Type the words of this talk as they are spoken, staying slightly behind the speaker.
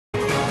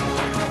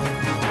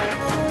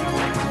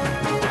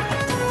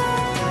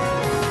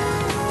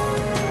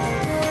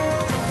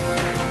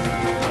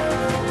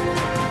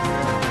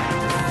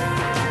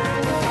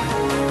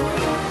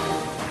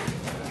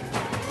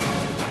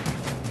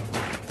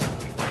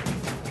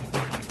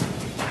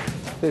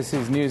This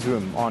is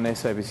Newsroom on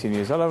SABC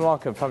News. Hello and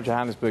welcome from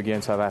Johannesburg here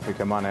in South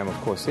Africa. My name, of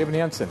course, Eben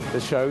Jansen. The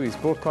show is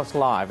broadcast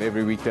live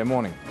every weekday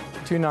morning,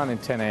 between 9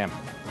 and 10 a.m.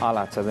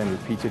 Highlights are then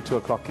repeated 2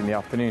 o'clock in the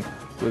afternoon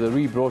with a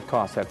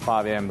rebroadcast at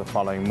 5 a.m. the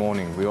following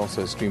morning. We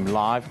also stream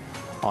live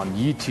on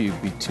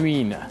YouTube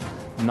between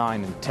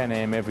 9 and 10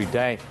 a.m. every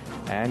day,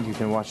 and you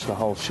can watch the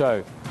whole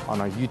show on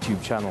our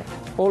YouTube channel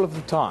all of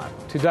the time.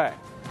 Today,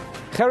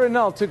 Gerry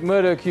took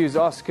murder-accused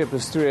Oscar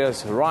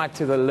Pistorius right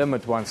to the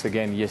limit once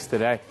again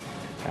yesterday,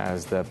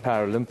 as the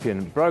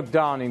Paralympian broke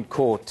down in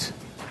court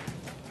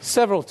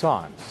several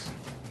times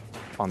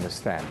on the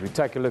stand. We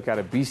take a look at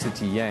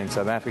obesity here in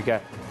South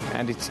Africa,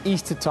 and it's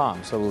Easter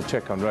time, so we'll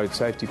check on road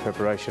safety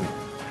preparation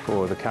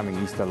for the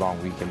coming Easter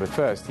long weekend. But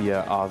first,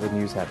 here are the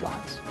news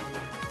headlines.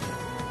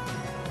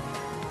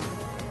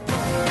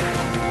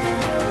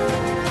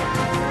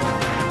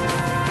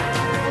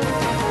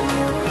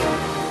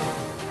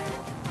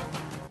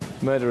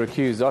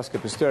 Murder-accused Oscar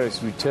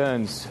Pistorius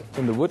returns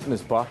in the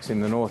witness box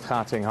in the North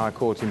Gauteng High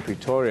Court in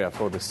Pretoria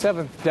for the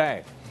 7th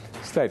day.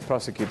 State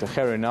Prosecutor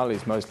Gerry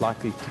is most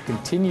likely to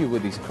continue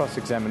with his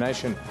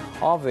cross-examination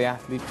of the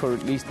athlete for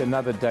at least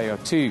another day or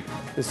two.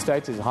 The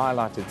state has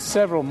highlighted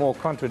several more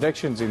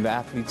contradictions in the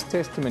athlete's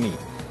testimony.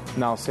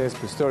 Now says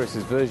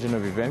Pistorius' version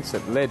of events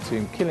that led to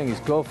him killing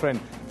his girlfriend,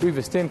 Riva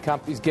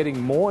Steenkamp, is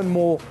getting more and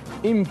more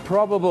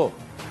improbable.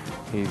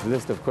 His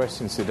list of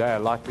questions today are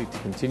likely to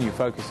continue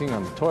focusing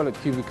on the toilet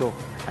cubicle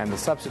and the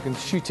subsequent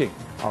shooting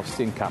of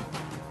Steenkamp.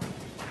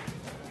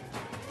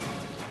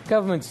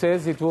 Government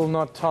says it will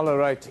not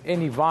tolerate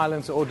any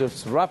violence or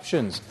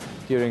disruptions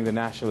during the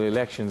national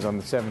elections on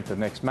the 7th of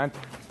next month.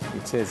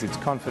 It says it's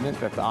confident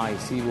that the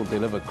IEC will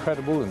deliver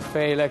credible and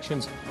fair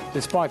elections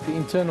despite the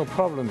internal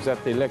problems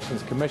that the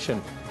Elections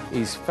Commission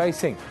is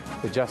facing.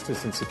 The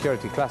Justice and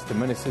Security Cluster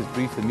ministers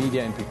briefed the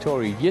media in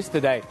Pretoria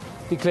yesterday,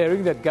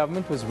 declaring that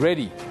government was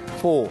ready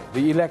for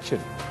the election.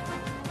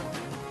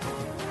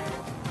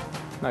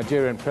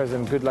 Nigerian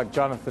President Goodluck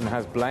Jonathan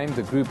has blamed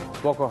the group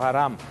Boko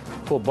Haram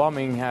for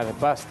bombing at a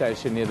bus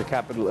station near the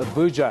capital,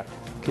 Abuja,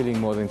 killing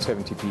more than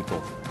 70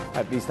 people.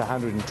 At least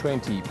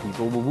 120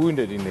 people were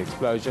wounded in the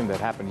explosion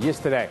that happened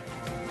yesterday.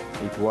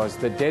 It was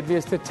the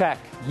deadliest attack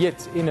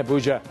yet in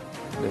Abuja,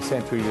 the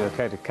centrally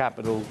located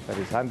capital that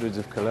is hundreds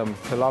of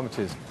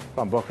kilometers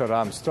from Boko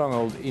Haram's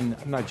stronghold in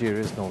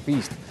Nigeria's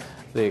northeast.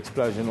 The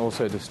explosion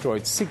also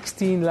destroyed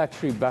 16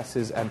 luxury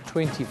buses and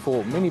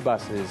 24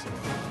 minibuses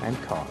and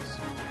cars.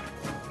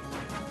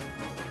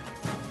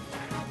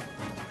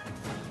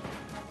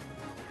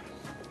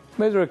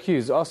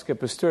 Murder-accused Oscar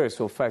Pistorius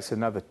will face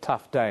another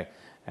tough day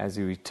as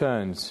he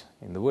returns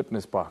in the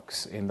witness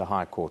box in the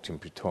High Court in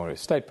Pretoria.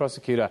 State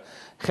Prosecutor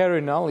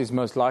Gerry is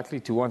most likely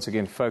to once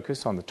again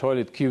focus on the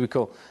toilet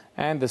cubicle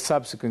and the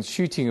subsequent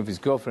shooting of his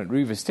girlfriend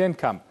Riva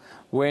Steenkamp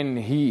when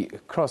he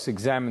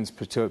cross-examines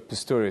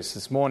Pistorius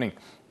this morning.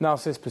 Now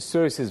says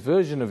Pistorius'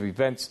 version of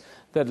events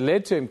that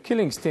led to him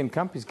killing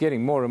Steenkamp is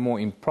getting more and more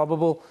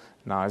improbable.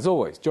 Now, as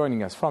always,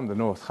 joining us from the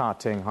North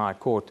Gauteng High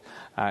Court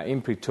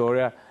in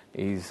Pretoria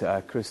is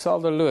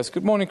Griselda Lewis.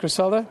 Good morning,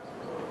 Griselda.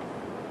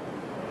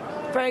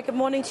 Very good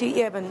morning to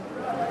you, Eben.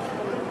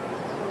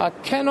 I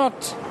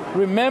cannot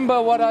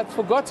remember what I'd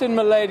forgotten,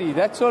 my lady.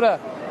 That sort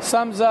of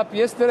sums up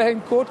yesterday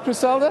in court,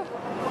 Griselda.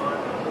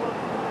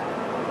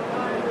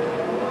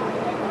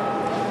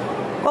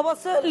 Well,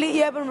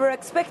 certainly, Eben, we're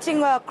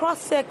expecting a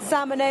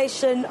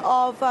cross-examination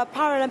of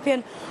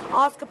Paralympian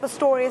Oscar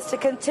Pistorius to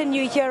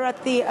continue here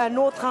at the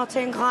North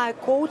Gauteng High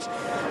Court.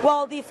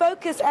 Well, the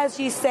focus, as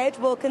you said,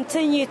 will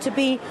continue to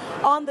be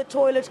on the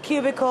toilet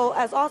cubicle,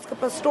 as Oscar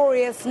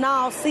Pistorius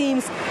now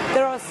seems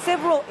there are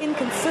several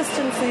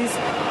inconsistencies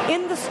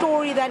in the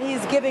story that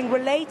he's giving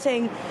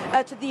relating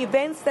to the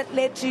events that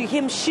led to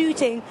him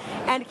shooting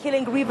and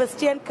killing Riva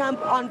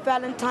Steenkamp on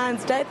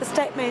Valentine's Day. The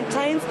state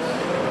maintains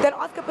that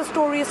Oscar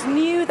Pistorius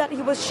knew that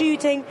he was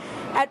shooting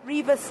at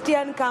Riva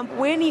Steenkamp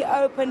when he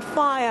opened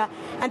fire,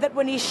 and that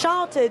when he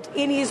shouted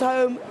in his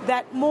home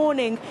that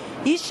morning,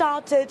 he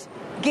shouted,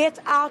 "Get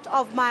out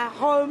of my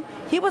home."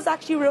 He was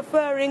actually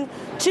referring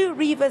to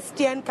Riva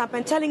Steenkamp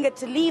and telling it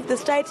to leave the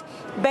state,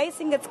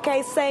 basing its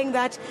case saying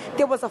that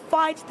there was a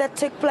fight that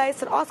took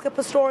place at Oscar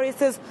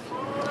Pistorius'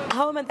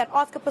 home and that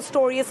Oscar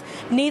Pistorius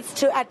needs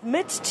to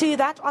admit to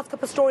that. Oscar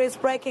Pistorius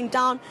breaking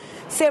down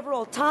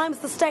several times.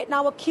 The state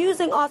now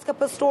accusing Oscar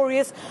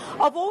Pistorius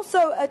of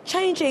also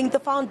changing the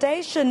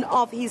foundation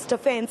of his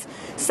defense,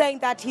 saying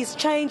that he's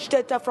changed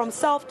it from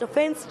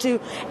self-defense to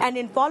an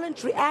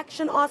involuntary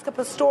action. Oscar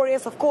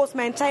Pistorius, of course,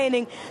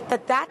 maintaining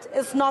that that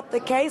is not the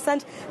case,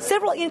 and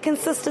several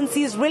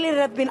inconsistencies really that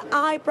have been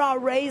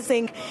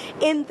eyebrow-raising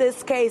in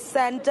this case.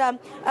 And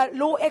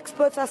law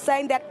experts are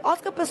saying that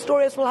Oscar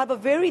Pistorius will have a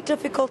very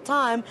difficult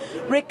time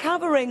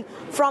recovering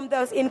from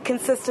those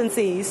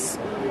inconsistencies.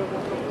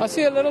 I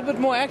see a little bit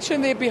more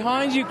action there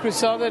behind you,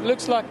 Griselda. It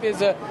looks like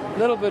there's a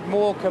little bit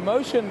more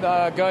commotion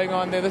going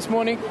on there this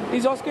morning.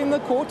 Is Oscar in the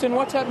court, and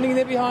what's happening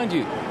there behind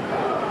you?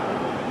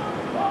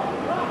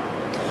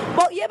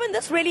 Well, Eben,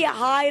 this really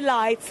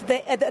highlights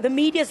the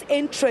media's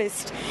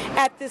interest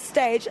at this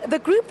stage. The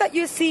group that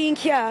you're seeing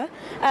here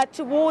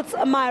towards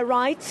my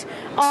right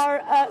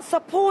are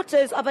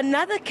supporters of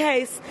another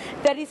case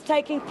that is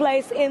taking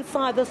place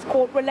inside this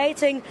court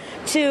relating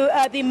to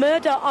the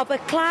murder of a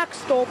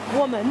Klerksdorp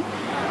woman.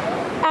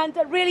 And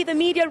really, the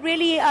media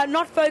really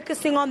not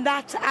focusing on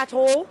that at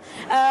all.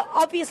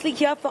 Obviously,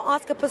 here for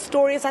Oscar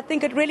Pistorius, I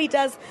think it really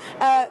does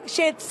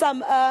shed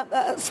some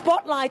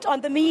spotlight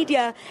on the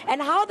media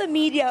and how the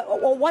media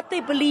or what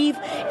they believe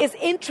is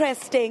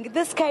interesting.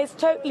 This case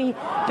totally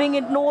being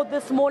ignored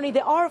this morning.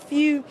 There are a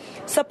few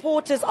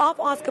supporters of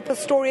Oscar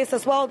Pistorius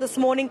as well this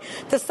morning.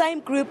 The same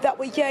group that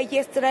were here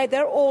yesterday,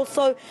 they're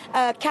also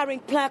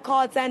carrying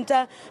placards and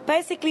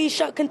basically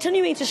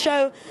continuing to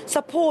show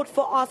support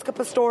for Oscar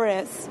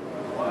Pistorius.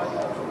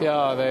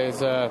 Yeah,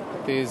 there's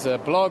a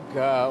blog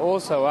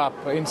also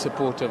up in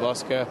support of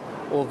Oscar.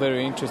 All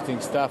very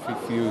interesting stuff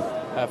if you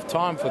have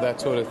time for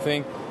that sort of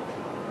thing.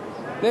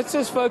 Let's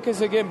just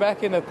focus again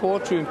back in the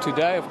courtroom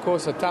today. Of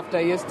course, a tough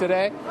day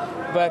yesterday,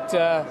 but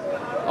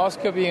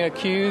Oscar being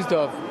accused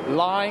of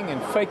lying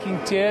and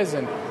faking tears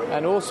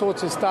and all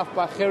sorts of stuff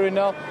by Gerry.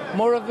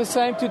 More of the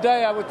same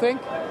today, I would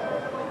think.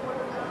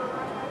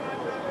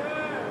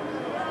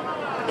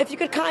 If you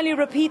could kindly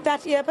repeat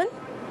that, Eben.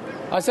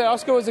 I say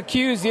Oscar was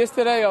accused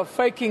yesterday of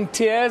faking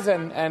tears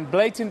and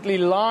blatantly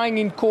lying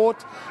in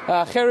court.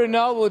 Gerry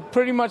would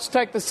pretty much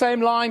take the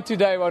same line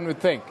today, one would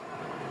think.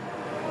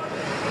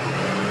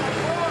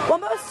 Well,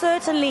 most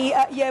certainly,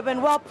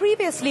 Eben. Well,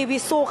 previously we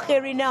saw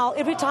Gerry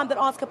every time that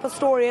Oscar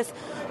Pistorius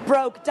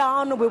broke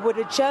down, we would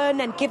adjourn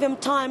and give him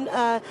time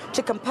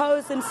to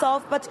compose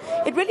himself. But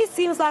it really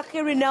seems like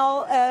Gerry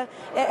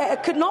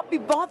could not be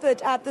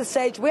bothered at this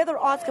stage whether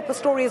Oscar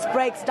Pistorius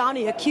breaks down.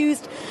 He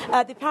accused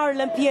the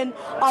Paralympian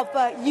of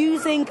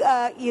using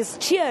his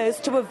tears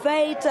to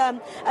evade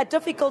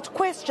difficult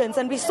questions.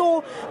 And we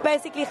saw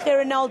basically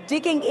Gerry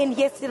digging in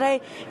yesterday,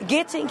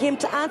 getting him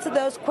to answer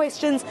those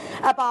questions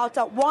about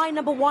why,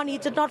 number one, he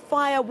did not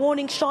fire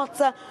warning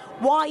shots,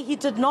 why he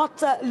did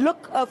not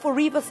look for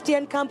Reeva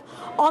Steenkamp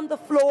on the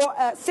floor,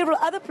 several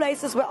other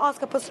places where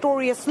Oscar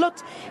Pistorius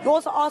looked. He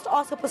also asked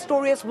Oscar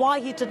Pistorius why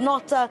he did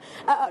not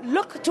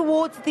look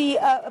towards the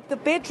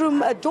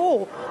bedroom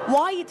door,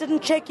 why he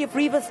didn't check if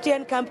Reeva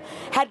Steenkamp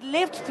had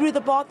left through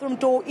the bathroom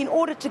door in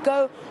order to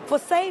go for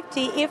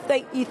safety if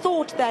he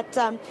thought that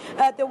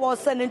there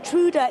was an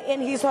intruder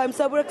in his home.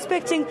 So we're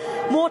expecting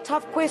more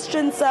tough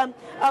questions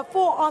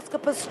for Oscar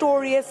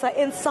Pistorius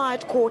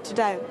inside court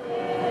today.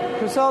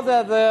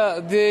 Griselda,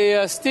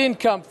 the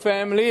Steenkamp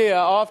family,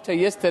 after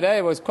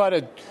yesterday, was quite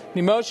an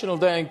emotional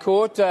day in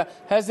court.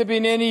 Has there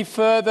been any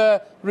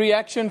further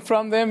reaction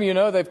from them? You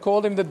know, they've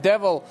called him the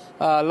devil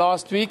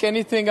last week.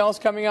 Anything else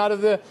coming out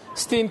of the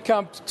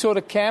Steenkamp sort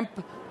of camp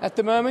at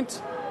the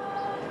moment?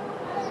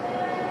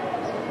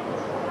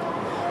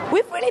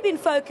 We've really been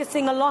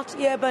focusing a lot,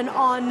 Eben,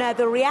 on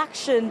the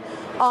reaction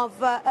of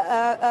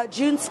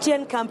June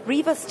Steenkamp,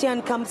 Reeva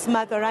Steenkamp's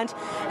mother, and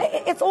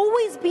it's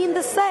always been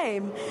the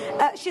same.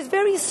 She's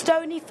very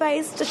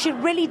stony-faced. She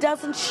really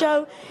doesn't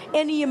show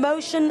any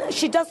emotion.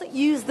 She doesn't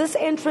use this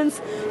entrance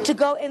to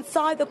go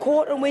inside the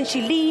court, and when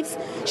she leaves,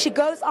 she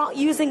goes out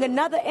using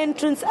another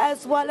entrance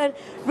as well, and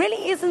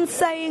really isn't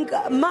saying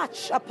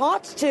much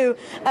apart to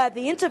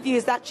the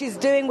interviews that she's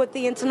doing with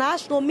the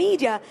international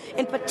media,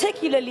 and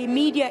particularly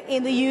media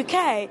in the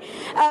UK.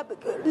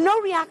 No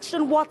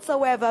reaction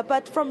whatsoever,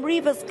 but from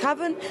Reeva's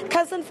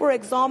cousin, for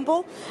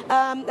example,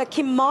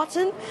 Kim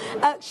Martin,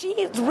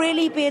 she's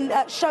really been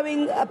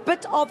showing a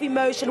bit of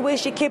emotion where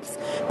she keeps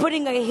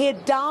putting her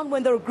head down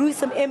when there are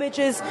gruesome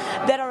images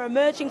that are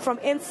emerging from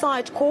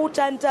inside court.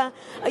 And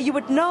you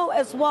would know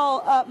as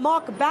well,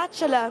 Mark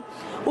Batchelor,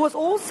 who was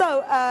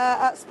also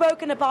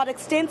spoken about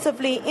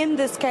extensively in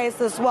this case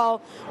as well,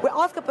 where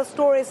Oscar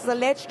Pistorius is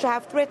alleged to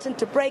have threatened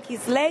to break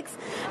his legs,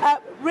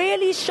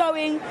 really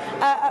showing,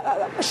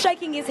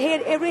 shaking his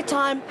head every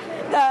time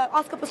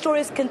Oscar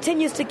Pistorius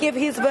continues to give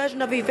his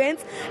version of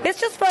events. Let's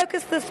just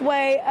focus this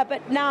way a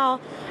bit now,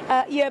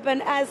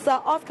 Eben, as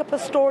Oscar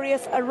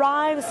Pistorius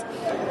arrives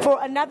for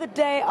another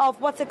day of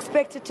what's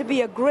expected to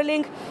be a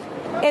grilling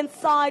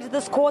inside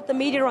this court. The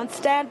media are on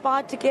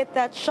standby to get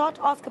that shot.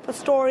 Oscar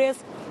Pistorius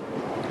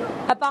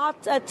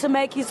about to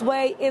make his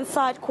way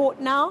inside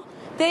court now.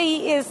 There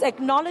he is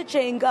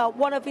acknowledging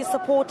one of his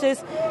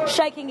supporters,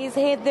 shaking his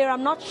head there.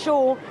 I'm not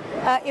sure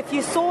if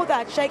you saw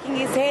that, shaking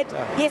his head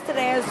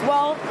yesterday as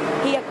well.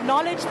 He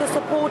acknowledged the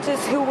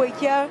supporters who were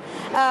here,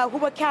 who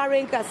were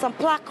carrying some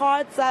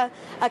placards,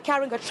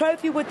 carrying a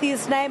trophy with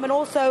his name, and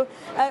also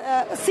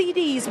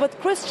CDs with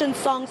Christian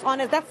songs on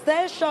it. That's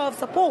their show of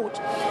support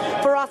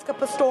for Oscar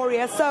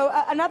Pistorius. So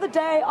another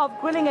day of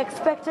grilling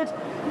expected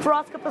for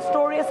Oscar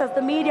Pistorius as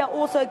the media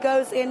also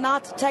goes in now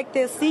to take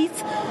their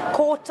seats.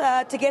 Court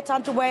to get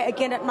underway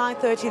again at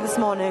 9:30 this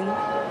morning.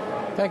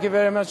 Thank you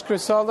very much,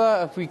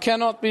 Griselda. We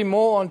cannot be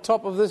more on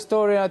top of this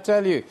story, I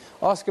tell you.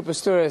 Oscar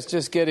Pistorius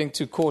just getting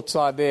to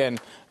courtside there and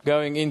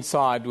going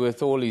inside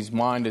with all his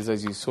minders,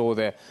 as you saw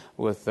there,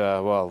 with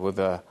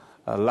a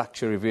a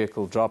luxury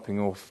vehicle dropping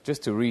off.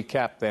 Just to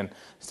recap then,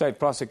 State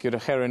Prosecutor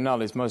Gerry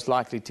is most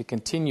likely to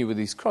continue with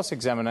his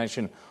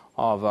cross-examination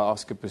of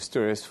Oscar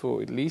Pistorius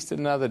for at least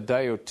another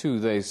day or two,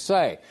 they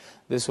say.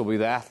 This will be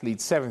the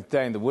athlete's 7th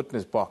day in the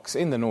witness box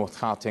in the North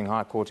Gauteng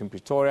High Court in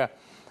Pretoria.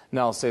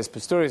 Nel says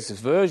Pistorius'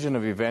 version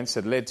of events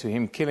that led to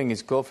him killing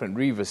his girlfriend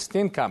Riva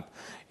Steenkamp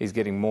is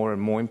getting more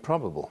and more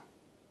improbable.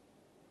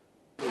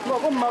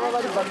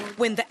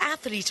 When the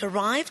athlete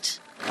arrived,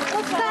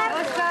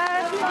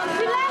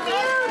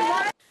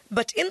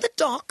 but in the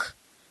dock,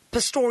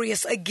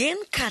 Pistorius again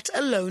cut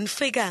a lone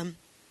figure.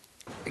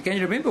 Can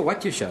you remember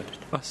what you shouted?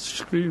 I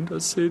screamed, I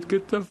said,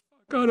 "Get the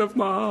fuck out of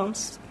my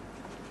house.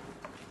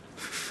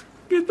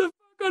 Get the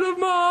fuck out of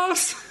my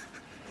house."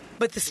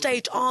 But the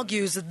state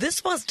argues that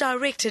this was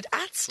directed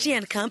at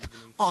Steenkamp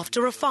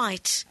after a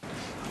fight.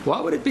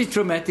 Why would it be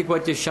traumatic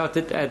what you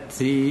shouted at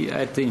the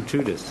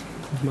intruders?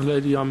 My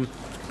lady, I'm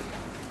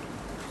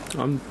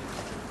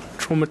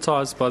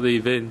traumatized by the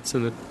events,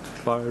 and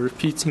by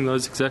repeating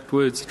those exact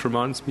words, it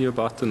reminds me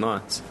about the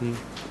night and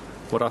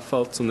what I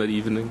felt on that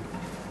evening.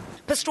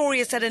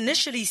 Pistorius had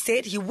initially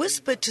said he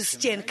whispered to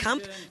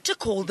Steenkamp to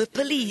call the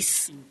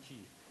police,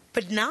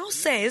 but now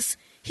says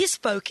he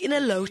spoke in a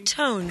low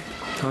tone.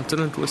 I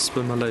didn't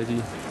whisper, my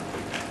lady.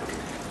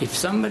 If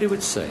somebody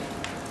would say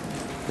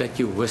that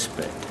you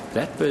whispered,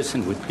 that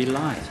person would be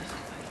lying.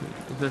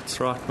 That's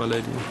right, my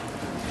lady.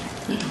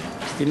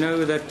 You know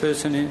who that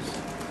person is?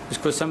 It's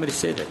because somebody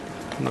said it.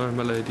 No,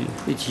 my lady.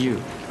 It's you.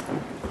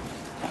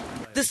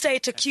 The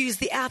state accused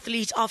the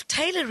athlete of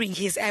tailoring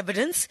his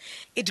evidence.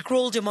 It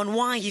grilled him on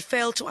why he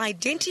failed to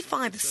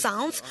identify the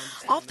sounds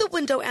of the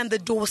window and the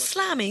door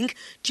slamming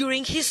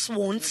during his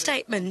sworn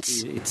statement.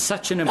 It's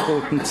such an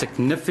important,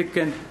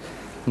 significant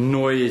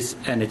noise,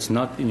 and it's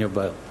not in your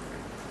bail.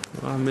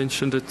 I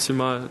mentioned it to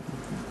my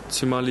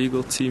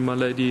legal team, my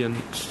lady, and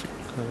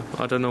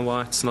I don't know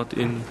why it's not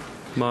in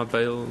my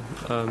bail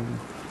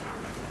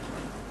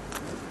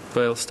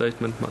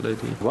statement, my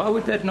lady. Why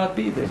would that not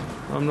be there?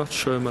 I'm not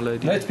sure, my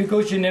lady. No, it's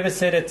because you never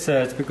said it,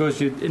 sir. It's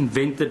because you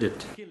invented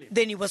it.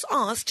 Then he was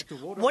asked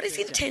what his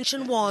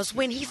intention was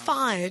when he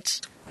fired.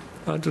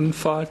 I didn't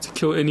fire to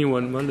kill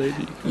anyone, my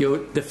lady. Your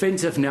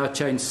defence have now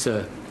changed,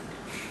 sir,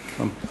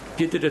 from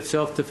putative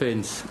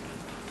self-defence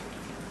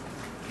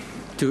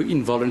to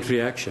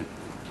involuntary action.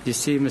 You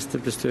see, Mr.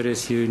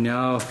 Pistorius, you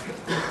now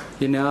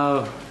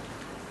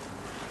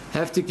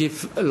have to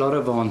give a lot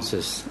of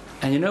answers.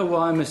 And you know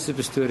why, Mr.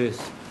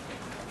 Pistorius?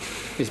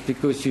 It's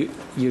because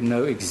you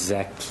know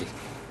exactly.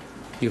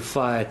 You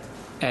fired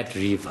at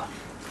Riva.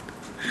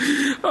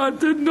 I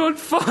did not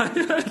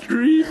fire at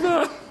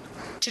Riva.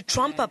 To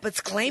trump up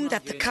its claim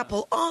that the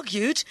couple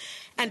argued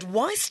and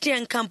why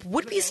Steenkamp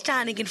would be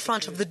standing in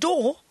front of the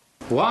door.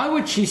 Why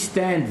would she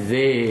stand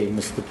there,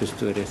 Mr.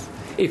 Pistorius,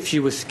 if she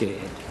was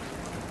scared?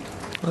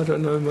 I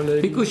don't know, my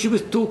lady. Because she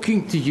was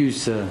talking to you,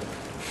 sir.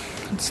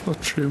 It's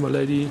not true, my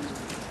lady.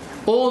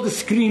 All the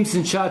screams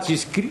and shouts, you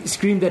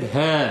screamed at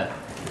her,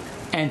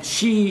 and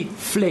she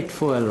fled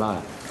for her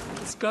life.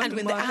 And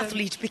when the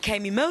athlete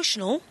became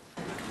emotional...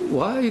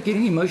 Why are you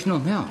getting emotional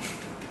now?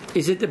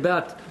 Is it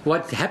about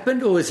what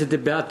happened, or is it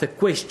about the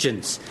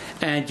questions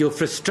and your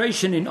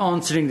frustration in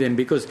answering them?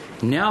 Because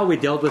now we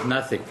dealt with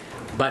nothing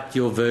but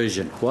your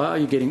version. Why are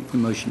you getting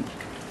emotional?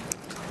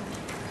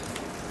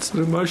 It's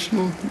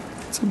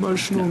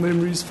emotional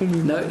memories for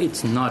me. No,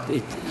 it's not.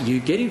 You're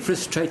getting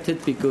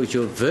frustrated because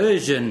your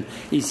version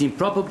is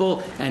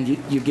improbable and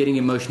you're getting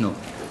emotional.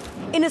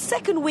 In a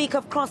second week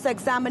of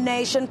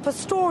cross-examination,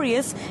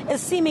 Pistorius is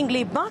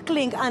seemingly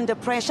buckling under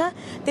pressure.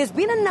 There's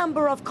been a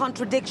number of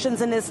contradictions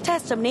in his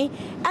testimony,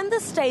 and the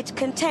state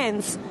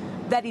contends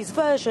that his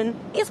version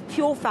is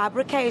pure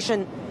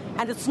fabrication.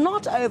 And it's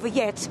not over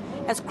yet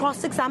as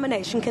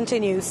cross-examination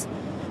continues.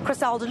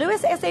 Criselda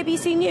Lewis,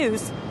 SABC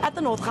News, at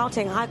the North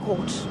Gauteng High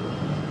Court.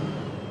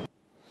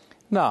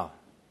 Now,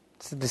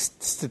 it's a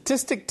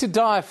statistic to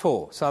die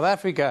for. South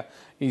Africa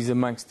is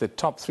amongst the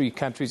top 3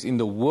 countries in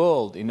the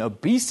world in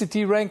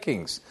obesity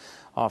rankings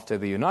after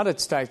the United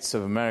States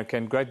of America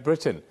and Great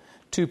Britain.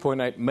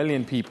 2.8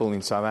 million people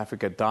in South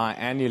Africa die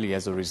annually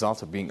as a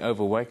result of being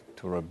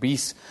overweight or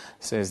obese,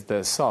 says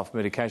the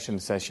Self-Medication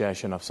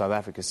Association of South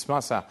Africa,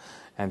 SMASA,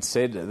 and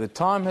said the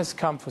time has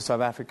come for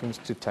South Africans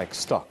to take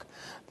stock.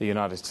 The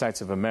United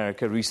States of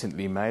America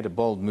recently made a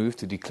bold move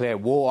to declare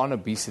war on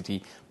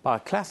obesity by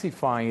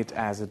classifying it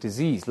as a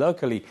disease.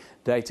 Locally,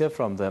 data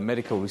from the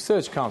Medical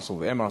Research Council,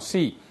 the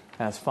MRC,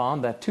 has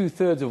found that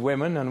 2/3 of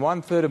women and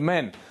 1/3 of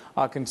men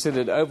are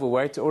considered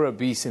overweight or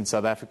obese in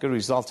South Africa,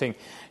 resulting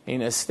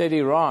in a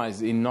steady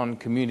rise in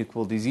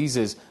non-communicable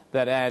diseases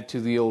that add to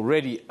the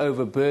already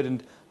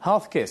overburdened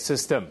healthcare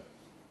system.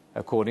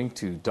 According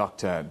to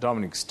Dr.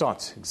 Dominic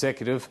Stott,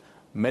 Executive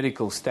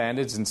Medical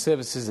Standards and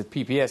Services at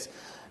PPS,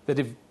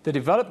 the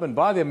development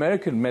by the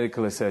American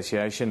Medical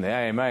Association, the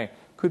AMA,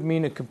 could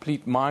mean a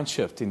complete mind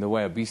shift in the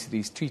way obesity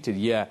is treated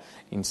here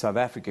in South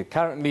Africa.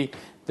 Currently,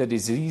 the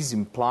disease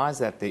implies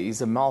that there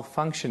is a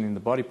malfunction in the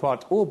body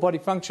part or body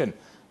function.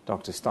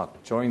 Dr.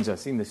 Stott joins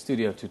us in the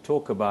studio to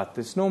talk about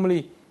this.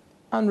 Normally,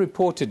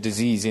 unreported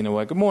disease in a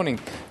way. Good morning,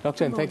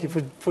 Doctor, and thank you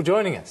for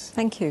joining us.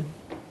 Thank you.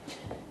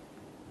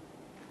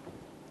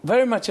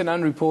 Very much an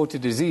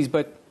unreported disease,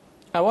 but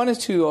I wanted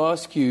to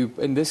ask you,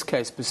 in this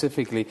case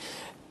specifically,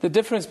 the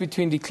difference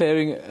between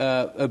declaring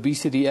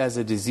obesity as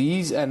a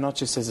disease and not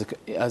just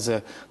as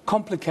a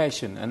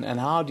complication, and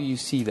how do you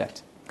see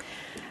that?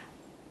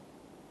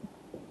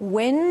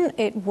 When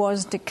it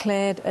was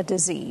declared a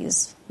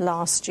disease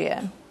last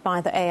year by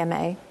the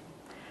AMA,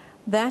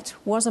 that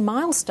was a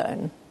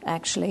milestone,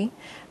 actually,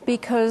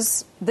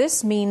 because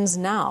this means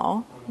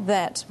now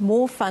that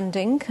more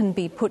funding can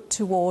be put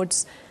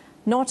towards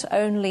not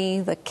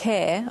only the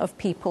care of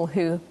people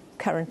who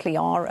currently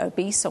are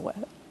obese or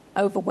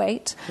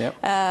overweight,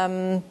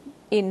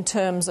 in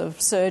terms of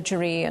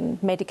surgery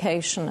and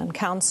medication and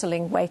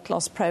counselling, weight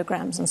loss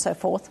programs and so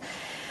forth,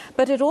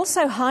 but it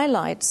also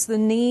highlights the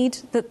need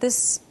that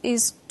this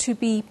is to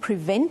be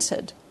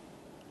prevented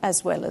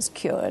as well as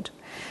cured.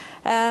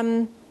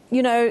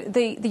 You know,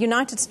 the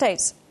United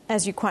States,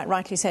 as you quite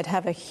rightly said,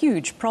 have a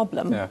huge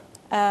problem.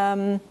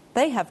 Yeah.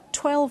 They have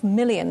 12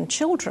 million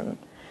children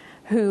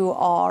who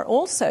are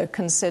also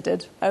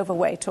considered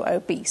overweight or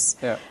obese.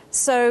 Yeah.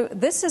 So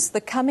this is the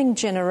coming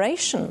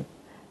generation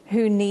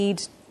who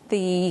need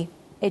the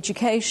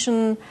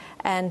education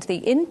and the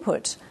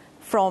input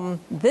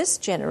from this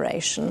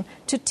generation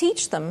to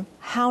teach them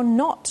how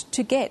not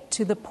to get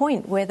to the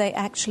point where they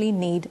actually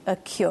need a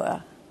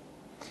cure.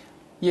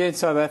 Yeah, in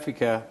South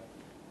Africa,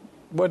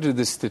 what do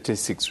the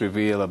statistics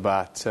reveal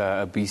about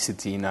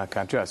obesity in our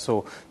country? I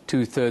saw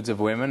 2/3 of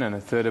women and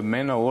 1/3 of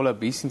men are all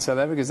obese in South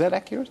Africa. Is that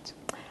accurate?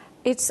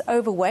 It's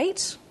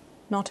overweight,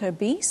 not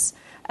obese.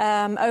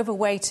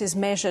 Overweight is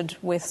measured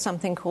with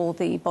something called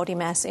the body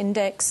mass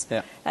index.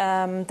 Yeah.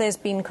 There's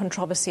been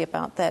controversy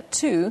about that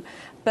too,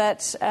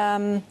 but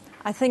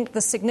I think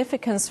the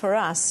significance for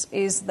us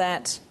is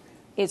that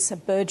it's a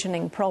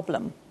burgeoning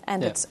problem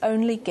and it's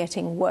only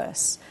getting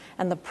worse.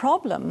 And the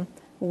problem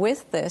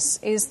with this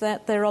is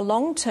that there are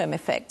long-term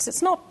effects.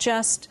 It's not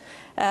just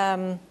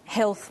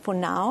health for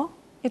now,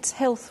 it's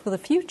health for the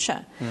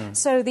future.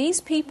 So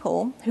these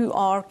people who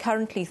are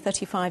currently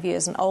 35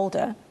 years and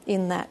older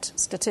in that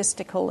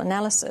statistical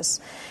analysis,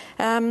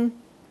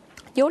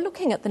 you're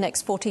looking at the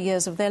next 40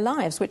 years of their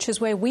lives, which is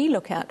where we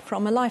look at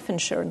from a life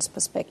insurance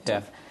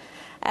perspective. Yeah.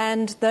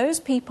 And those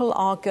people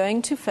are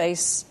going to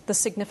face the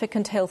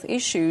significant health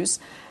issues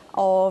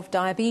of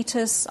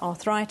diabetes,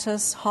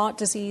 arthritis, heart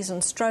disease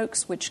and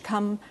strokes, which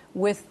come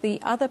with the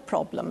other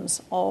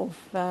problems of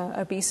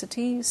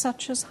obesity,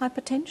 such as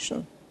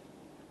hypertension.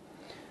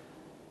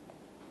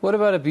 What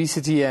about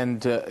obesity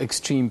and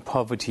extreme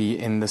poverty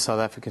in the South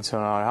African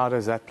scenario? How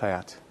does that play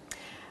out?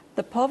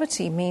 The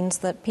poverty means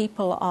that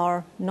people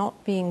are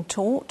not being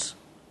taught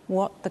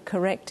what the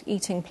correct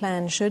eating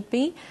plan should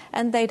be,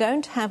 and they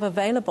don't have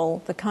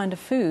available the kind of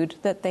food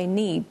that they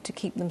need to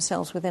keep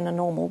themselves within a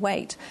normal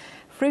weight.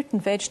 Fruit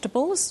and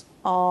vegetables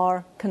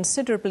are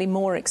considerably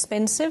more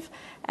expensive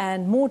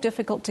and more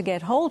difficult to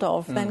get hold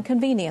of than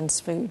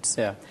convenience foods.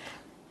 Yeah.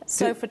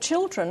 So for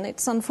children,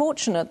 it's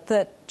unfortunate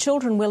that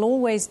children will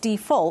always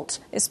default,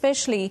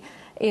 especially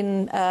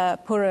in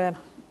poorer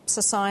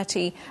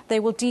society,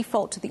 they will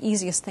default to the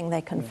easiest thing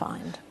they can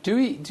find. Do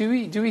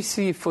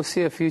we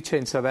foresee a future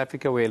in South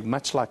Africa where,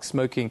 much like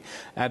smoking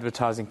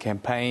advertising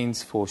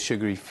campaigns for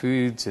sugary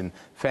foods and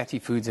fatty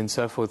foods and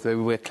so forth,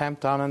 we're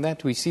clamped down on that?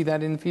 Do we see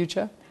that in the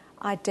future?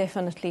 I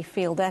definitely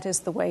feel that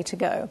is the way to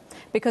go,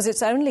 because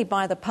it's only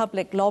by the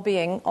public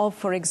lobbying of,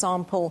 for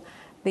example,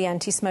 the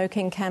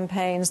anti-smoking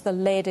campaigns, the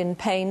lead in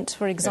paint,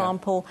 for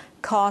example,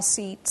 car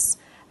seats,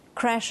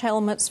 crash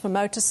helmets for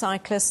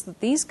motorcyclists, that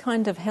these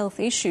kind of health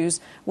issues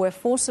were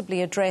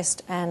forcibly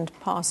addressed and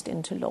passed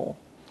into law.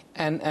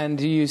 And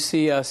do you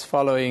see us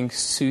following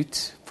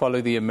suit,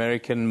 follow the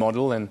American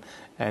model and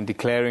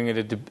declaring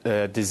it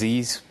a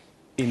disease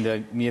in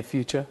the near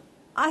future?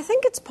 I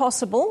think it's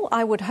possible.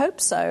 I would hope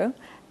so.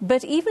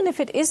 But even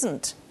if it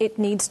isn't, it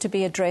needs to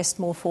be addressed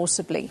more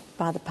forcibly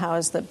by the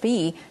powers that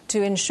be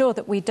to ensure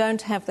that we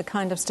don't have the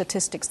kind of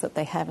statistics that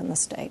they have in the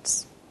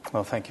States.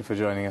 Well, thank you for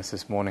joining us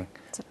this morning.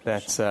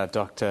 That's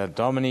Dr.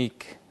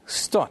 Dominique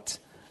Stott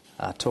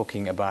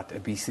talking about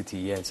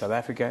obesity here in South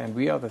Africa, and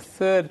we are the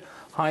third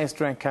highest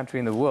ranked country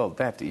in the world.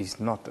 That is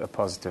not a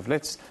positive.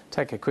 Let's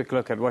take a quick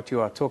look at what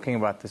you are talking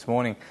about this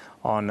morning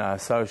on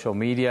social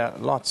media.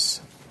 Lots,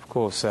 of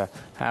course,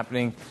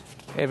 happening.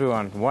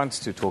 Everyone wants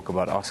to talk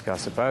about Oscar, I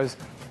suppose.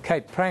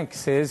 Kate Prank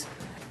says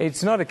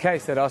it's not a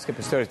case that Oscar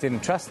Pistorius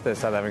didn't trust the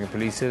South African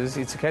police service.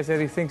 It's a case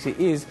that he thinks he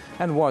is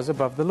and was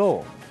above the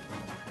law.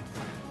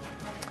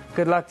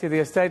 Good luck to the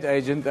estate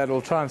agent that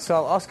will try and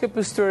sell Oscar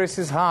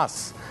Pistorius'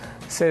 house,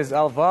 says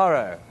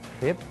Alvaro.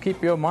 Yep,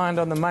 keep your mind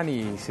on the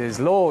money. He says,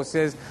 law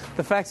says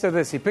the facts are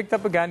this. He picked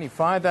up a gun, he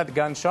fired that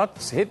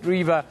gunshot, hit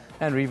Reva,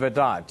 and Reva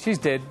died. She's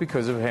dead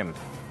because of him.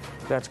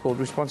 That's called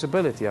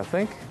responsibility, I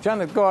think.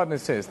 Janet Gardner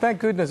says, thank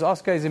goodness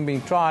Oscar isn't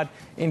being tried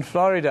in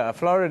Florida. A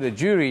Florida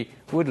jury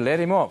would let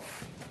him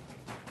off.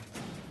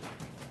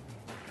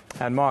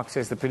 And Mark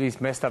says the police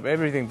messed up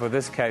everything for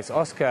this case.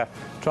 Oscar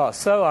trial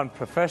so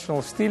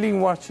unprofessional, stealing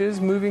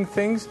watches, moving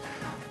things.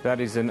 That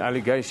is an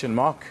allegation,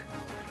 Mark.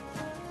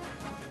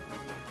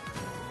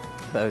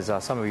 Those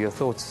are some of your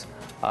thoughts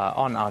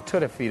on our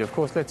Twitter feed. Of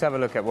course, let's have a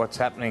look at what's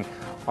happening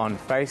on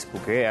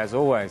Facebook. Here, as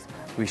always,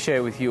 we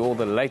share with you all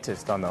the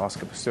latest on the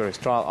Oscar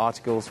Pistorius trial,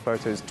 articles,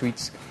 photos,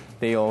 tweets.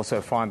 There you'll also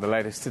find the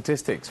latest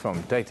statistics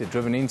from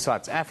Data-Driven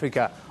Insights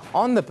Africa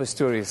on the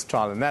Pistorius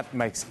trial, and that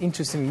makes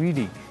interesting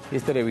reading.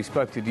 Yesterday we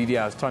spoke to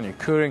DDR's Tanya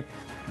Kuring.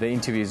 The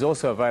interview is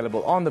also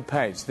available on the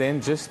page.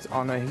 Then, just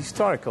on a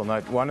historical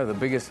note, one of the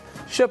biggest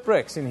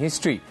shipwrecks in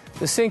history,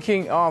 the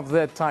sinking of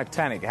the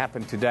Titanic,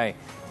 happened today,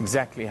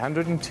 exactly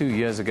 102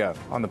 years ago.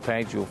 On the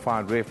page you'll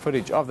find rare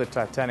footage of the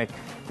Titanic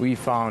we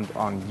found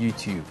on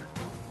YouTube.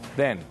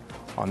 Then,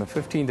 on the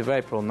 15th of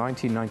April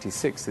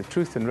 1996, the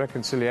Truth and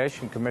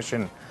Reconciliation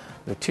Commission,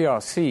 the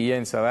TRC here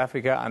in South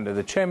Africa, under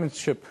the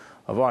chairmanship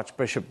of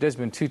Archbishop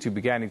Desmond Tutu,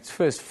 began its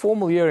first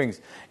formal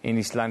hearings in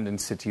East London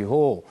City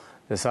Hall.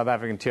 The South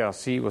African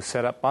TRC was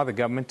set up by the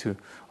government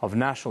of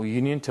National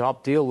Union to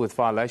help deal with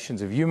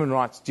violations of human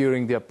rights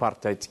during the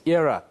apartheid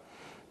era.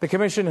 The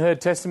Commission heard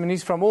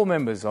testimonies from all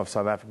members of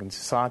South African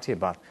society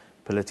about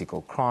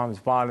political crimes,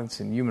 violence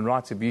and human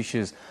rights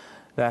abuses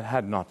that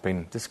had not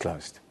been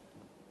disclosed.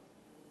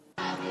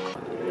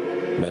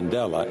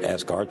 Mandela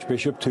asked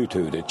Archbishop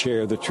Tutu to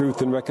chair the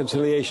Truth and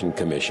Reconciliation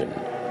Commission.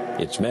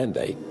 Its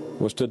mandate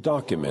was to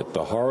document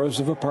the horrors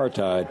of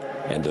apartheid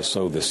and to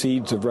sow the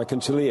seeds of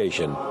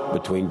reconciliation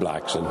between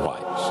blacks and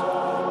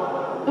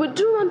whites. We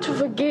do want to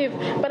forgive,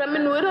 but we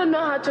don't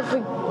know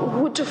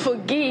who to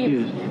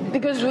forgive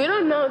because we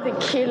don't know the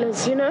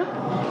killers, you know?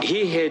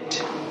 He had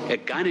a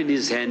gun in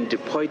his hand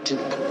pointed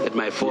at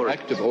my forehead.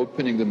 The act of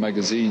opening the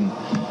magazine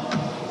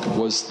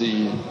was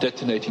the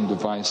detonating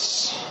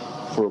device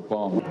for a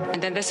bomb.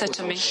 And then they said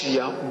to me,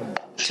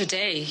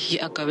 today you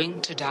are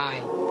going to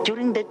die.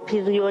 During that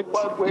period,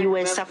 you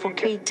were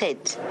suffocated.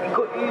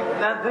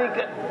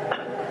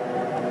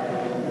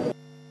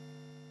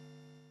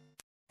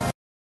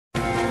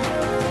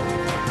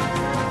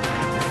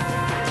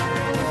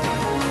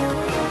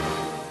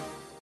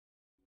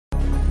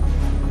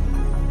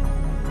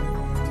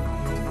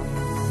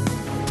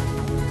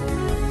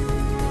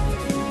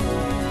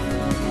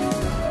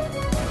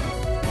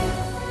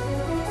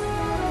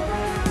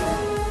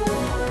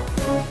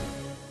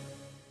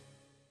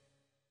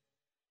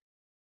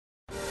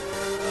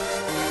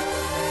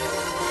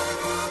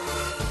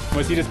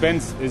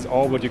 Mercedes-Benz is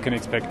all what you can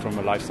expect from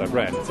a lifestyle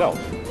brand itself.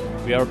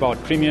 We are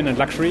about premium and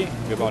luxury,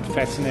 we're about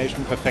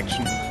fascination,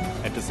 perfection,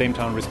 at the same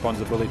time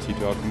responsibility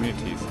to our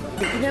communities.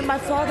 You know, my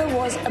father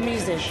was a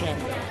musician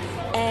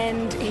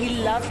and he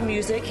loved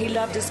music, he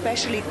loved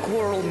especially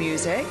choral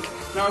music.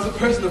 Now as a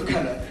person of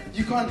color,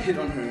 you can't hit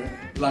on her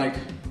like,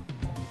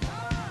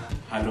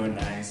 hello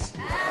nice.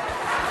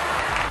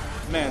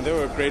 Man, they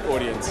were a great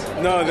audience.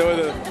 No,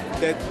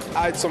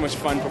 I had so much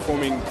fun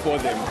performing for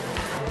them.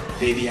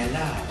 Baby, I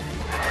love.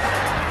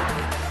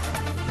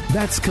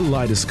 That's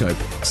Kaleidoscope,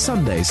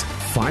 Sundays,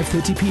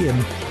 5:30 p.m.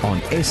 on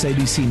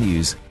SABC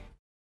News.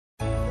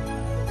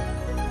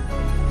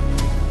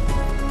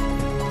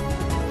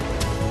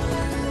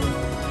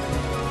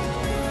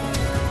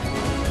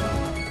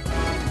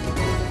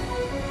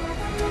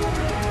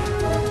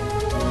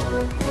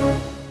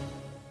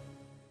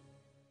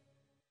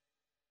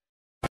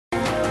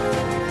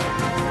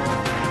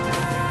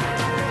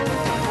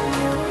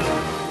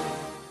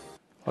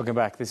 Welcome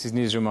back. This is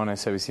Newsroom on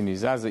SABC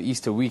News. As the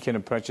Easter weekend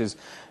approaches,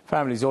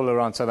 families all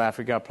around South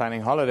Africa are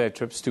planning holiday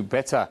trips to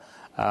better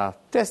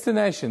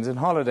destinations and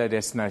holiday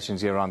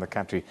destinations here around the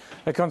country.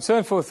 A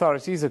concern for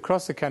authorities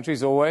across the country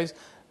is always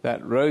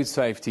that road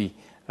safety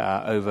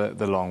over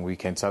the long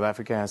weekend. South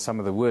Africa has some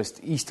of the worst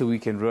Easter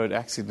weekend road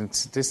accident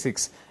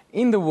statistics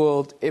in the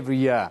world every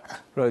year.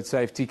 Road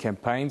safety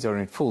campaigns are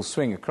in full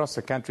swing across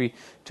the country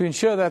to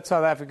ensure that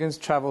South Africans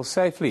travel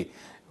safely.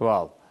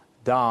 Well,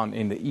 down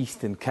in the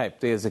Eastern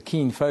Cape, there's a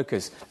keen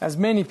focus, as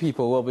many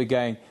people will be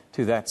going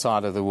to that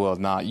side of the world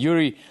now.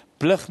 Yuri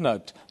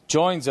Blichnout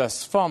joins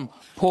us from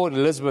Port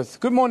Elizabeth.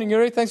 Good morning,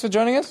 Yuri. Thanks for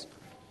joining us.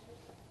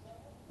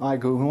 Hi,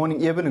 good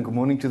morning, Eben, and good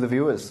morning to the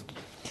viewers.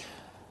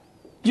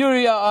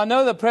 Yuri, I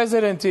know the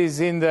president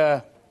is in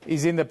the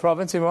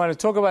province, and we want to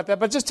talk about that,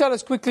 but just tell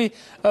us quickly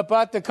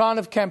about the kind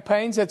of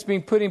campaigns that's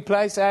been put in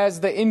place as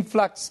the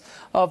influx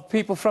of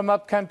people from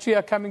upcountry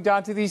are coming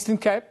down to the Eastern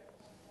Cape.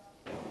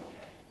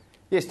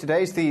 Yes,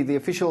 today is the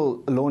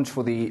official launch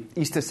for the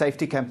Easter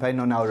safety campaign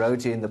on our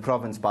roads here in the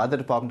province by the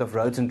Department of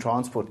Roads and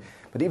Transport.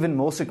 But even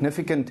more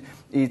significant,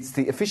 it's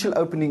the official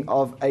opening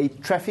of a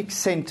traffic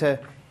centre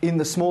in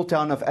the small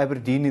town of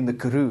Aberdeen in the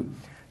Karoo.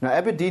 Now,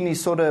 Aberdeen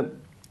is sort of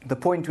the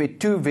point where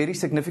two very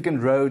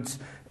significant roads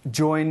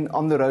join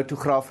on the road to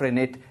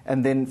Graafrenet,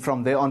 and then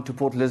from there on to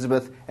Port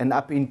Elizabeth and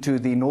up into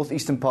the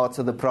northeastern parts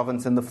of the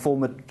province and the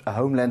former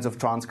homelands of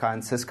Transkei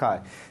and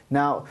Ciskei.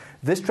 Now,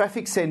 this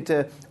traffic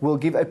centre will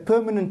give a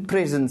permanent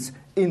presence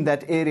in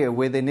that area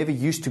where there never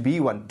used to be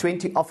one.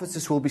 20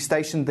 officers will be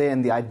stationed there,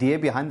 and the idea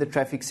behind the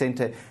traffic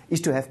centre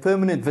is to have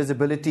permanent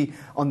visibility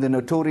on the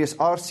notorious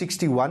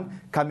R61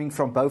 coming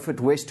from Beaufort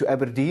West to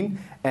Aberdeen,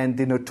 and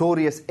the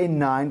notorious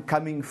N9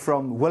 coming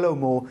from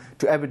Willowmore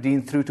to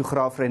Aberdeen through to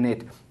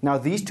Graafrenet. Now,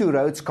 these two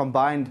roads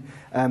combined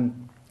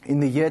in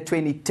the year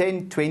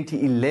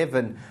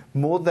 2010-2011,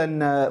 more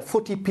than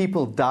 40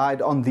 people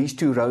died on these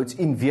two roads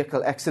in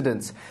vehicle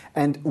accidents.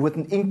 And with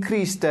an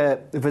increased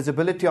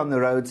visibility on the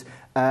roads,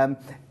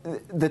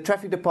 the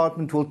traffic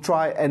department will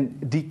try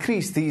and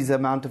decrease these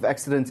amount of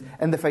accidents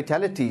and the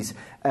fatalities,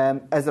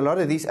 as a lot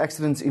of these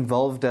accidents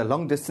involved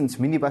long-distance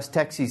minibus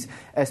taxis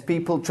as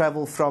people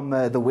travel from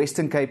the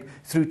Western Cape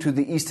through to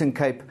the Eastern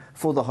Cape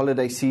for the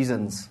holiday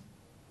seasons.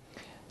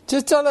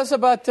 Just tell us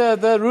about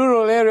the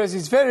rural areas.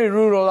 It's very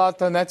rural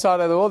out on that side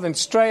of the world, and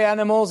stray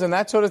animals and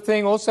that sort of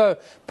thing also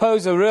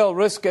pose a real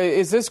risk.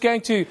 Is this going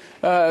to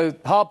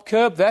help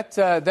curb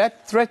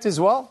that threat as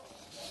well?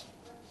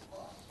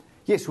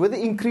 Yes, with the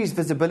increased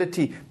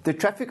visibility, the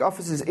traffic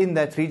officers in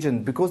that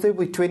region, because there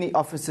will be 20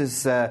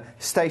 officers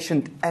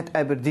stationed at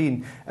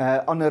Aberdeen,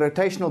 on a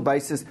rotational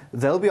basis,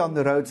 they'll be on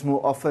the roads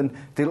more often.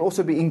 There'll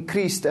also be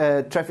increased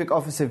traffic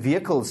officer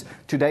vehicles.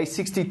 Today,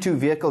 62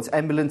 vehicles,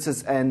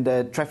 ambulances and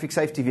traffic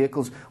safety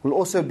vehicles will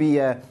also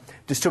be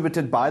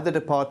distributed by the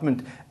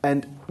department.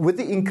 And with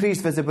the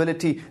increased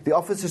visibility, the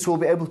officers will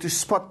be able to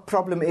spot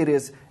problem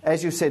areas,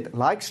 as you said,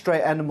 like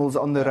stray animals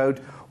on the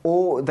road,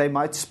 or they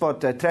might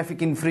spot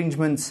traffic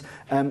infringements.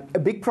 A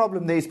big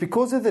problem there is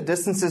because of the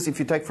distances. If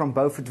you take from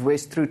Beaufort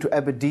West through to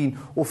Aberdeen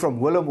or from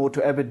Willowmore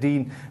to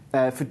Aberdeen,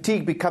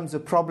 fatigue becomes a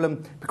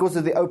problem because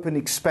of the open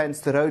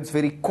expanse. The road's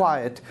very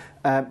quiet,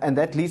 and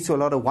that leads to a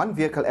lot of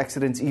one-vehicle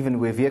accidents, even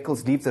where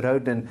vehicles leave the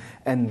road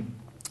and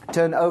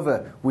turn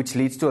over, which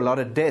leads to a lot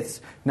of deaths.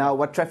 Now,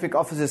 what traffic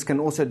officers can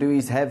also do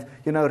is have,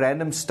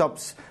 random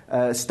stops,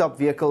 stop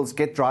vehicles,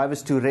 get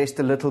drivers to rest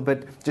a little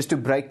bit, just to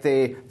break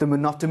the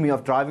monotony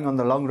of driving on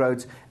the long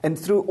roads. And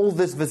through all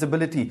this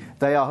visibility,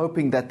 they are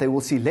hoping that they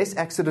will see less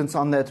accidents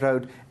on that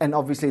road and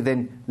obviously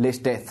then less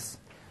deaths.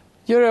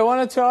 Gerry, I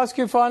wanted to ask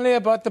you finally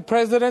about the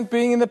president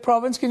being in the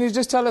province. Can you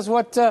just tell us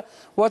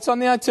what's on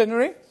the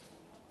itinerary?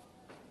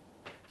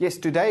 Yes,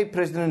 today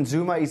President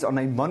Zuma is on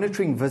a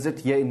monitoring visit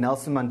here in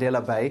Nelson Mandela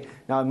Bay.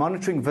 Now, a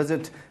monitoring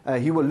visit,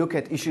 he will look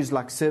at issues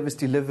like service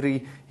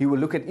delivery, he will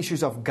look at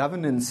issues of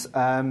governance,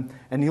 and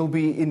he'll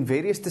be in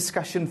various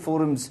discussion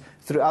forums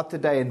throughout the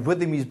day. And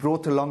with him, he's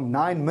brought along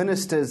 9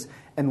 ministers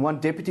and 1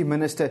 deputy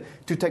minister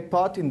to take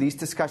part in these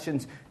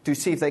discussions to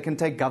see if they can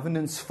take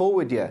governance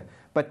forward here.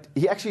 But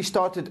he actually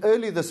started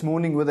early this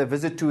morning with a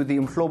visit to the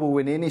Mhlobo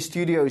Wenene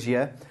studios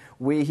here,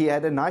 where he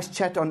had a nice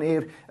chat on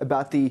air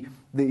about the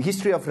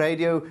history of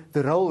radio,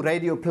 the role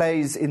radio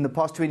plays in the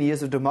past 20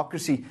 years of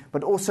democracy,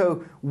 but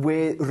also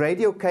where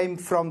radio came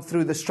from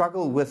through the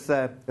struggle with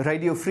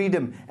radio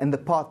freedom and the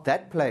part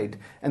that played.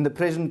 And the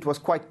president was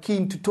quite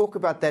keen to talk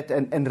about that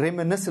and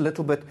reminisce a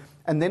little bit,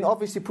 and then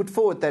obviously put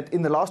forward that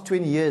in the last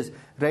 20 years,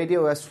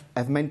 radio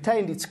have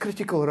maintained its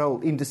critical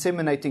role in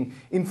disseminating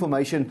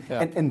information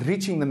and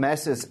reaching the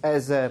masses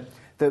as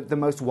the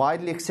most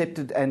widely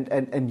accepted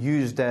and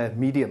used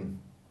medium.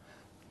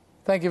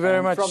 Thank you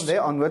very much. From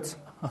there onwards,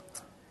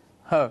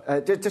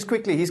 just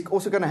quickly, he's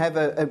also going to have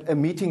a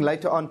meeting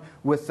later on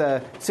with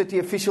city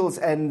officials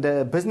and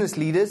business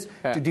leaders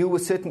to deal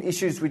with certain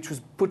issues which was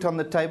put on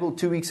the table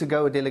 2 weeks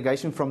ago. A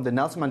delegation from the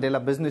Nelson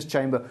Mandela Business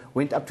Chamber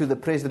went up to the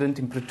president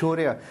in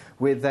Pretoria,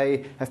 where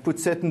they have put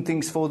certain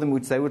things for them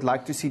which they would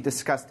like to see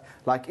discussed,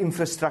 like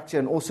infrastructure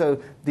and also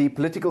the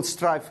political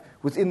strife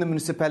within the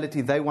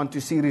municipality they want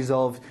to see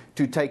resolved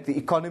to take the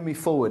economy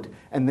forward.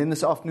 And then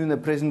this afternoon, the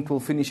president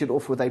will finish it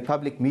off with a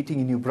public meeting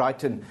in New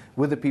Brighton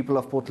with the people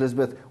of Port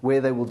Elizabeth,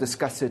 where they will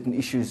discuss certain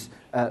issues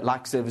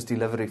like service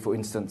delivery, for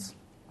instance.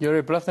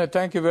 Gerry,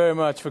 thank you very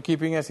much for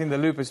keeping us in the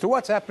loop as to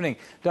what's happening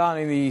down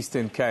in the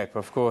Eastern Cape.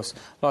 Of course,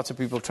 lots of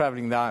people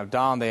travelling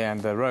down there,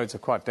 and the roads are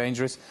quite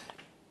dangerous.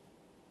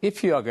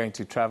 If you are going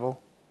to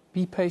travel,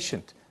 be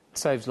patient. It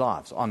saves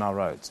lives on our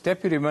roads.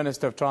 Deputy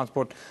Minister of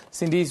Transport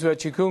Sindizwe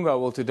Chikunga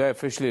will today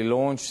officially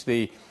launch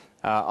the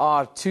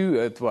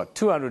R2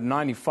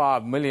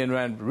 295 million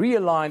rand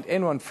realigned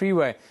N1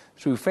 freeway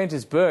through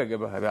Ventersburg,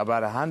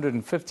 about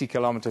 150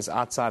 kilometers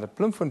outside of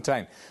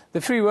Bloemfontein.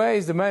 The freeway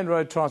is the main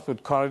road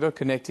transport corridor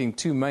connecting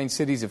 2 main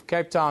cities of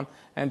Cape Town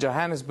and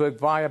Johannesburg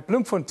via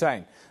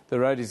Bloemfontein. The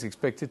road is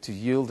expected to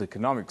yield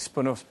economic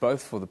spin-offs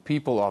both for the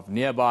people of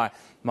nearby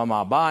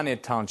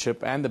Mamabane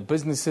township and the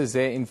businesses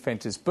there in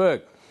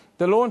Ventersburg.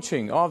 The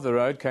launching of the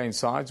road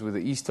coincides with the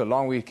Easter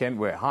long weekend,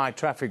 where high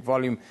traffic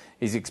volume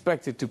is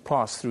expected to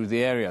pass through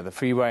the area. The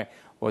freeway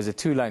was a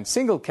 2-lane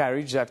single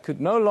carriage that could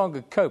no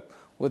longer cope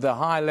with the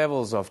high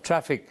levels of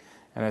traffic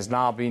and has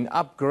now been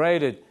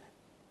upgraded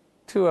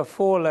to a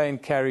 4-lane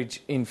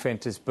carriage in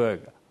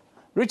Ventersburg.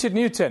 Richard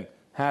Newton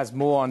has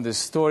more on this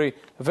story.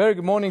 A very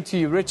good morning to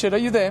you, Richard. Are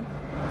you there?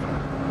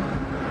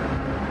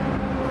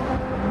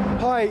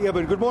 Hi,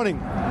 Eben. Good morning.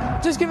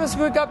 Just give us a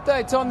quick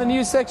update on the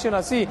news section.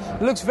 I see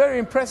it looks very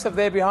impressive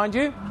there behind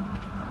you.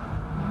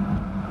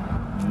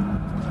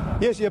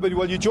 Yes, yeah, but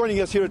while you're joining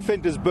us here at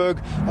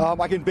Ventersburg,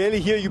 I can barely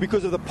hear you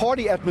because of the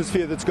party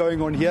atmosphere that's going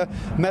on here.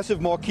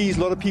 Massive marquees,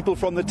 a lot of people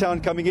from the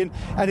town coming in,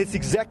 and it's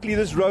exactly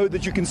this road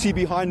that you can see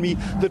behind me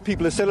that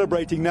people are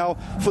celebrating. Now,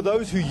 for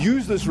those who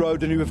use this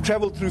road and who have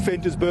travelled through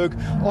Ventersburg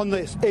on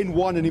the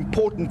N1, an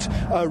important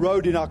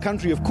road in our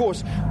country, of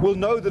course, will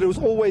know that it was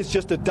always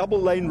just a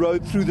double-lane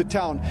road through the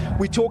town.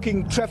 We're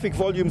talking traffic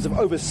volumes of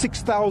over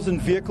 6,000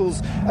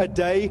 vehicles a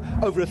day.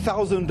 Over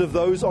 1,000 of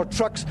those are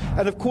trucks,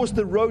 and of course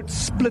the road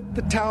split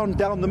the town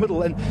down the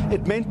middle, and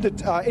it meant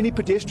that any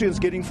pedestrians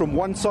getting from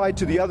one side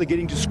to the other,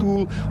 getting to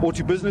school or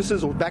to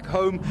businesses or back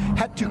home,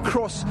 had to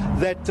cross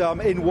that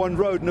N1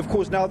 road. And of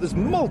course now this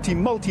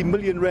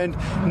multi-million rand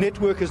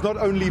network has not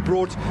only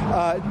brought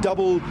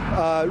double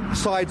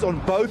sides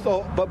on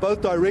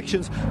both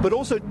directions, but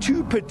also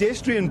 2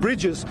 pedestrian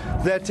bridges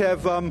that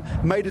have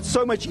made it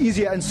so much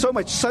easier and so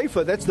much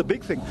safer, that's the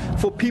big thing,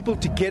 for people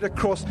to get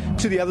across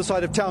to the other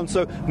side of town.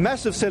 So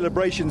massive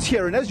celebrations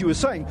here, and as you were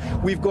saying,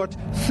 we've got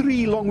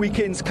 3 long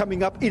weekends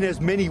coming up in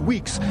as many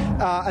weeks,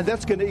 and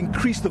that's going to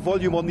increase the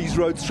volume on these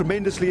roads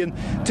tremendously. And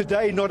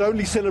today, not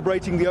only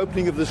celebrating the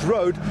opening of this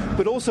road,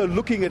 but also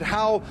looking at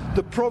how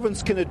the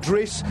province can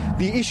address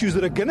the issues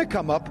that are going to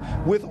come up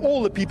with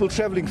all the people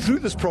travelling through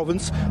this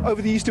province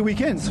over the Easter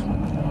weekends.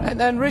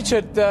 And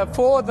Richard,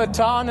 for the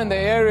town and the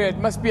area, it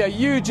must be a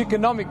huge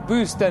economic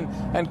boost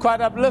and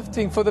quite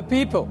uplifting for the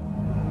people.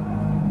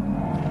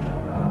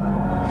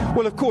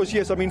 Well, of course,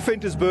 yes. I mean,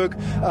 Ventersburg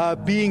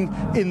being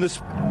in this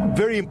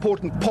very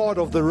important part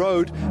of the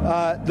road,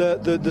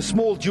 the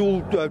small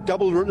dual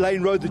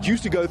double-lane road that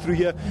used to go through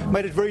here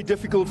made it very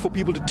difficult for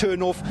people to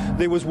turn off.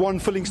 There was one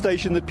filling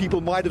station that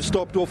people might have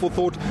stopped off or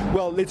thought,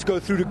 well, let's go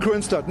through to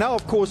Kroonstad. Now,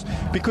 of course,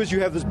 because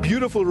you have this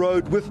beautiful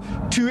road with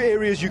 2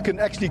 areas you can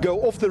actually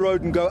go off the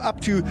road and go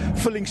up to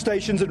filling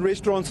stations and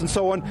restaurants and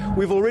so on,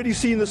 we've already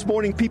seen this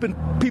morning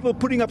people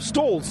putting up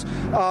stalls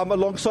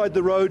alongside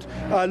the road,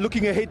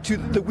 looking ahead to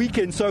the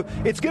weekend. So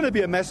it's going to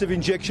be a massive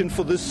injection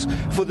for this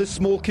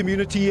small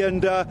community,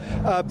 and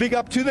big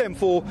up to them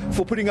for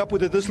putting up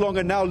with it this long,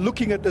 and now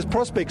looking at the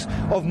prospects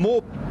of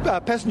more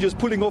passengers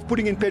pulling off,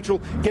 putting in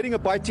petrol, getting a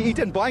bite to eat,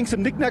 and buying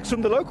some knickknacks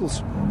from the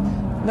locals.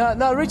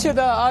 Now, Richard,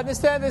 I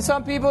understand there's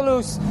some people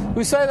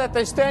who say that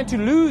they stand to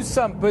lose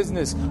some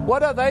business.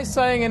 What are they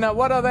saying, and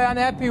what are they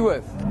unhappy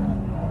with?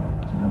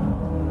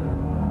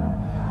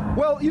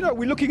 Well,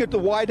 we're looking at the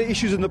wider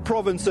issues in the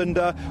province, and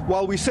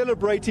while we're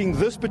celebrating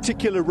this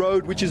particular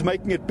road, which is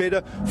making it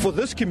better for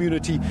this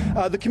community,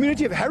 the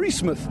community of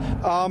Harrismith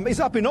is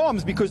up in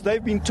arms because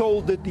they've been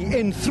told that the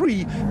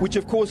N3, which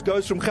of course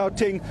goes from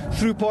Gauteng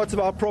through parts of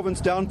our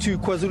province down to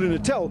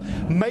KwaZulu-Natal,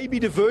 may be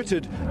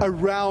diverted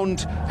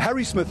around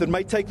Harrismith and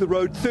may take the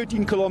road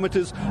 13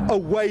 kilometres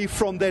away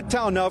from that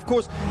town. Now, of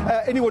course,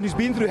 anyone who's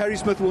been through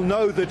Harrismith will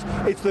know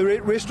that it's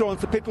the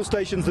restaurants, the petrol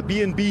stations, the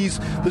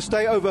B&Bs, the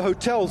stay-over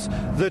hotels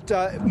that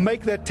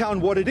make that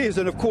town what it is.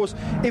 And of course,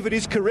 if it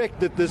is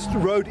correct that this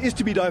road is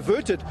to be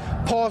diverted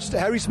past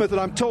Harrismith, and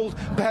I'm told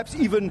perhaps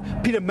even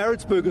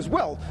Pietermaritzburg as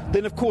well,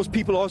 then of course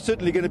people are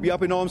certainly going to be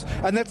up in arms,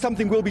 and that's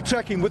something we'll be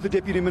tracking with the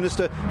Deputy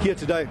Minister here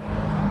today.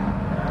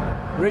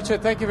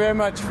 Richard, thank you very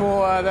much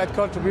for that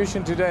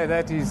contribution today.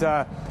 That is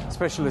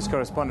specialist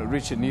correspondent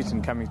Richard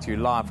Newton coming to you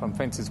live from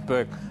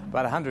Ventersburg,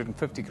 about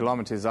 150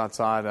 kilometres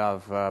outside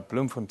of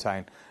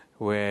Bloemfontein,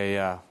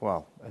 where,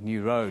 a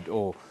new road,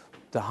 or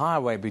the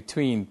highway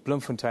between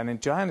Bloemfontein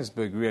and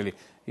Johannesburg really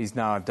is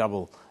now a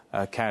double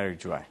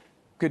carriageway.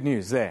 Good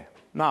news there.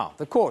 Now,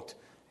 the court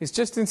is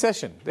just in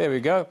session. There we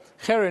go.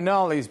 Gerry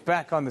is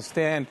back on the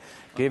stand,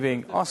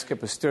 giving Oscar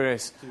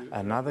Pistorius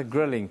another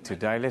grilling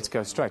today. Let's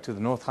go straight to the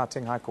North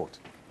Gauteng High Court.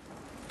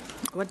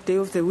 What day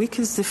of the week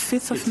is the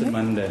 5th of May? It's a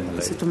Monday, Malay.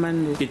 Is it a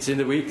Monday? It's in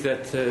the week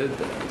that there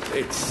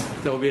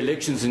will be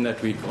elections in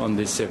that week on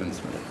the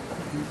 7th. Malay.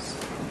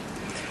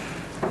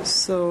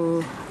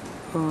 So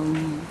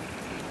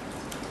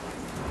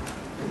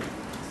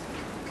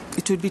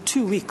it would be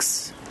 2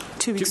 weeks.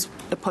 2 weeks,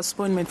 a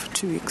postponement for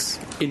 2 weeks.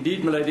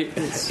 Indeed, milady.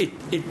 Yes.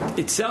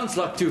 It sounds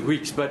like 2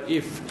 weeks, but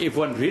if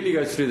one really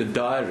goes through the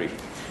diary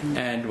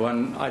and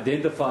one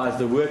identifies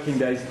the working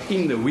days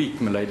in the week,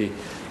 milady,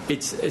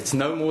 it's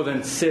no more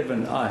than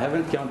 7. I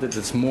haven't counted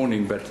this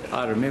morning, but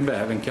I remember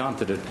having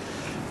counted it.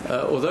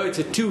 Although it's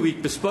a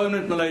 2-week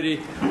postponement,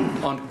 milady,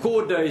 on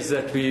core days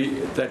that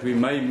we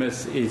may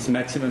miss, it's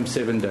maximum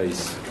 7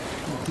 days,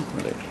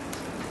 milady.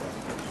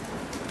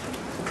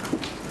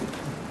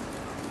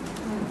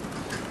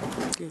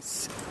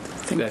 Yes.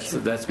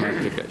 That's my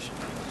application.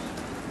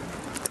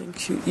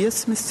 Thank you.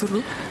 Yes, Mr.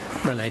 Rook?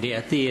 My lady,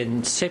 at the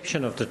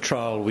inception of the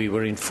trial, we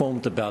were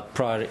informed about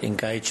prior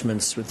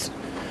engagements with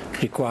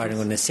requiring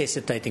or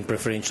necessitating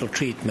preferential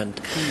treatment,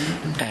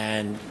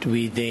 and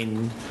we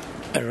then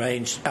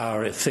arranged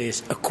our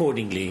affairs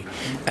accordingly,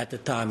 at the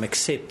time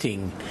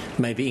accepting,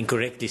 maybe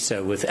incorrectly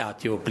so,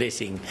 without your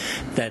blessing,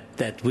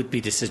 that would be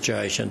the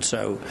situation.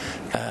 So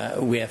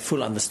we have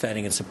full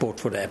understanding and support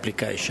for the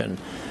application.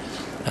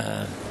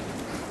 A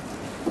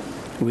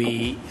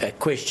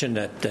question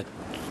that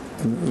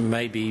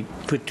may be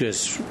put to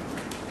us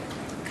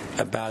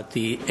about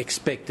the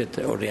expected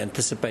or the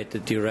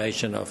anticipated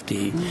duration of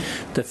the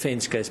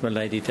defence case, my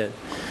lady.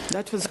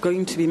 That was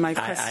going to be my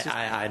question.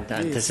 I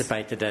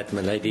anticipated that,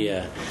 my lady.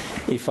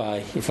 If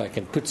I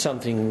can do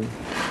something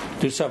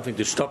to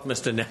stop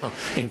Mr. Nell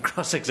in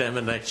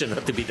cross-examination,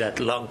 not to be that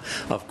long,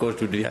 of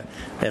course,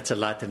 that's a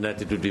lighter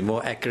note. It would be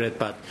more accurate,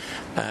 but.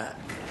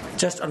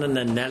 Just on an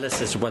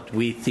analysis, what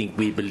we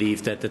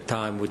believe that the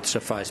time would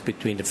suffice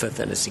between the 5th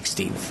and the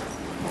 16th.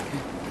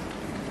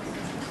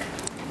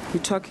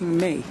 We're talking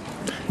May.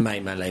 May,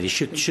 my lady.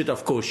 Should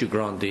of course you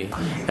grant the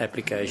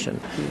application.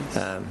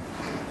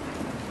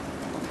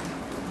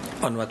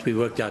 On what we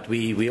worked out,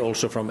 we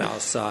also from our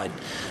side,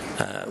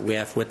 we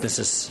have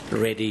witnesses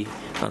ready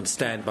on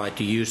standby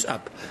to use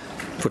up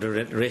for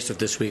the rest of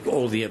this week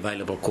all the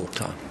available court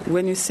time.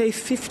 When you say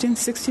 15,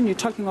 16, you're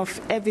talking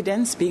of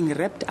evidence being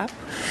wrapped up?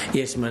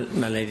 Yes, my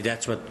lady,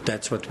 that's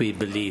what we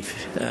believe.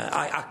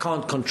 I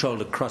can't control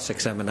the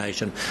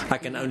cross-examination. I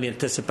can only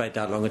anticipate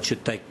how long it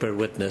should take per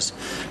witness,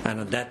 and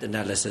on that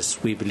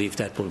analysis, we believe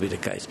that will be the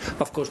case.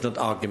 Of course, not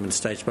argument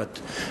stage, but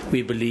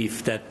we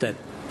believe that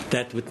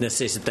would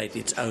necessitate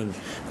its own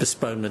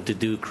postponement to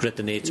do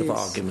written heads of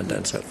argument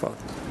and so forth.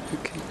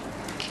 Okay.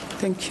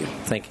 Thank you.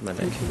 Thank you, my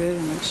lady. Thank you very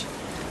much.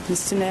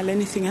 Mr. Nell,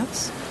 anything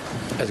else?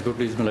 As good,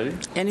 please, my lady.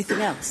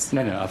 Anything else?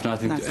 No, I've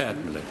nothing to add,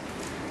 my lady.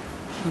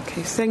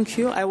 Okay, thank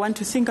you. I want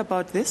to think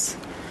about this.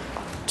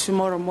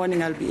 Tomorrow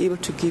morning I'll be able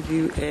to give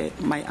you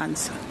my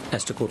answer.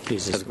 As the court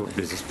pleases. As the court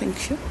pleases.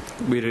 Thank you.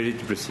 We're ready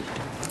to proceed.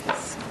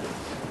 Yes.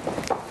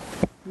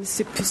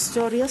 Mr.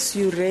 Pistorius,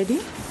 you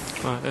ready?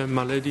 I am,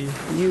 my lady.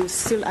 You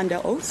still under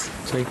oath?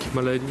 Thank you,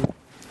 my lady.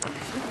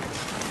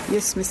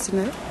 Yes, Mr.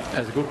 Nell.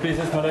 As good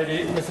pleases, my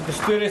lady. Mr.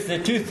 Pistorius, there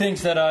are two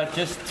things that I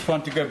just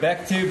want to go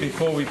back to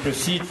before we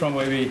proceed from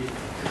where we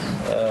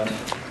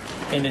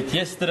ended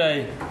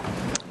yesterday.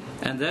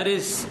 And that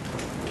is,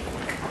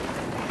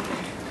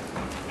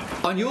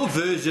 on your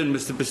version,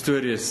 Mr.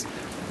 Pistorius,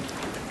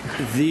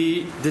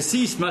 the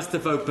deceased must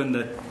have opened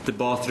the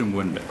bathroom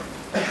window.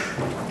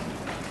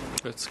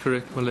 That's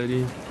correct, my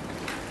lady.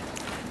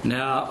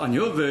 Now, on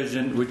your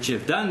version, would she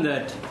have done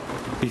that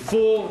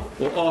before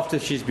or after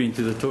she's been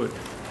to the toilet?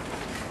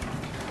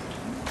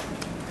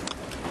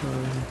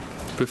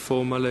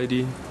 Before, my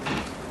lady.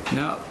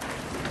 Now,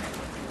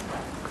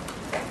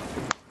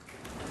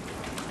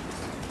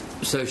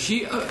 so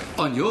she,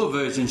 on your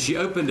version, she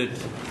opened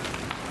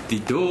the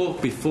door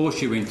before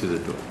she went to the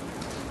door.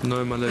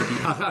 No, my lady.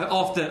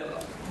 After.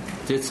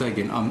 Let's say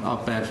again. I'll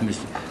perhaps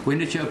missed. When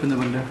did she open the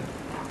window?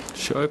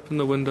 She opened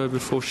the window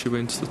before she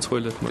went to the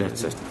toilet, my lady.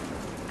 That's it.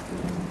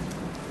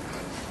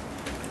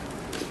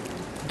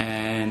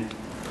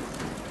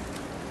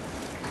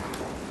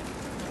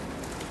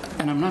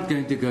 And I'm not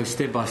going to go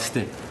step by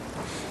step.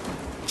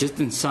 Just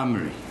in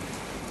summary,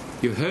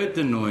 you heard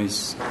the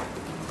noise,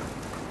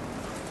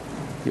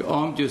 you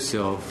armed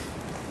yourself,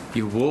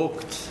 you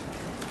walked,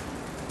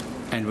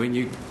 and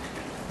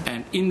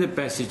in the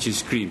passage you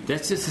screamed.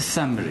 That's just a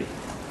summary.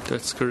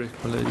 That's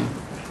correct, my lady.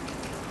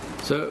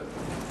 So,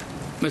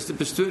 Mr.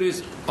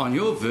 Pistorius, on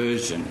your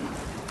version,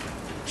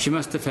 she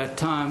must have had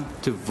time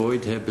to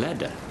void her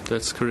bladder.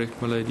 That's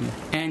correct, my lady.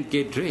 And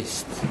get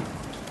dressed.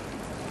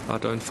 I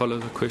don't follow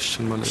the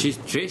question, my lady. She's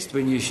dressed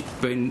when you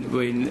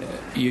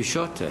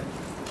shot her.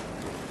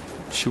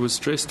 She was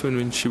dressed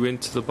when she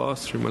went to the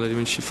bathroom, my lady.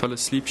 When she fell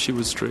asleep, she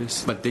was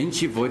dressed. But then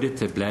she voided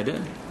her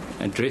bladder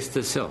and dressed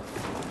herself.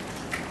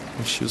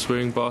 And she was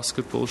wearing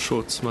basketball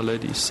shorts, my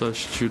lady, so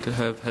she should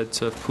have had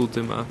to have pulled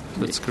them up.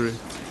 That's correct.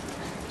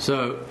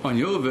 So, on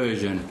your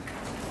version,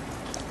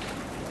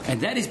 and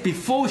that is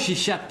before she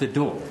shut the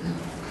door.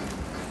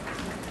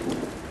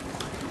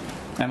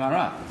 Am I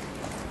right?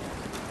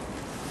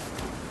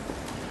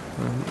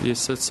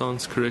 Yes, that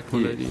sounds correct, my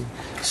lady.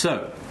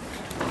 So,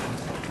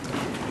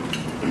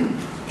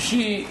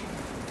 she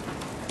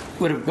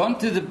would have gone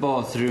to the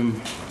bathroom,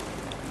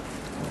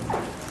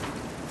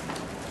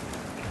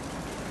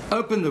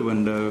 opened the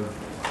window,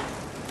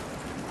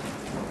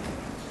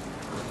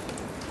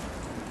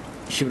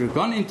 she would have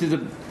gone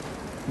into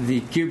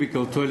the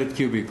cubicle, toilet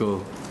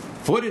cubicle,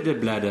 voided her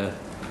bladder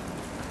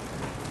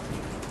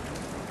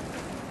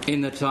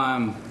in the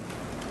time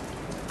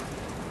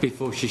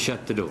before she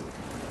shut the door.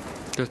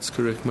 That's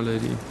correct, my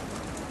lady.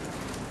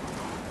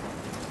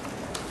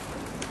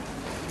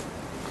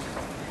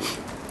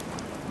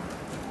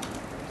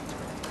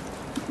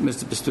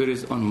 Mr.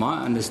 Pistorius, on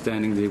my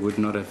understanding, there would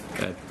not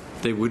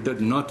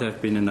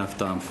have been enough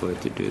time for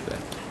her to do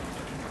that.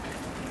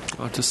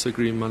 I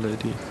disagree, my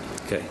lady.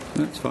 Okay,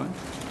 that's fine.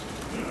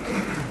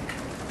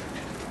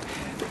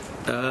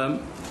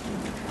 The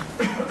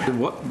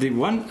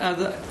one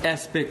other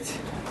aspect,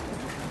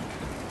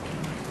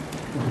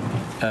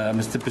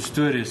 Mr.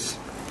 Pistorius,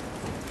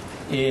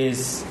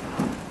 is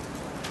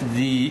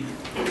the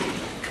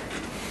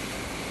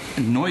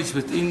noise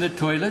within the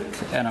toilet,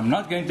 and I'm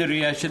not going to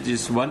rehash it.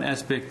 There's one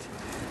aspect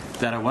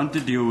that I want to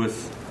deal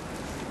with,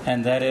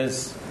 and that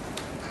is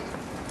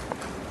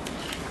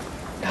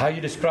how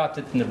you described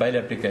it in the bail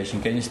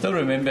application. Can you still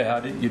remember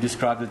how you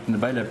described it in the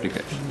bail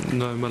application?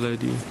 No, my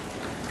lady.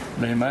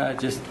 May I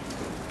just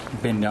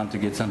bend down to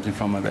get something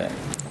from my bag?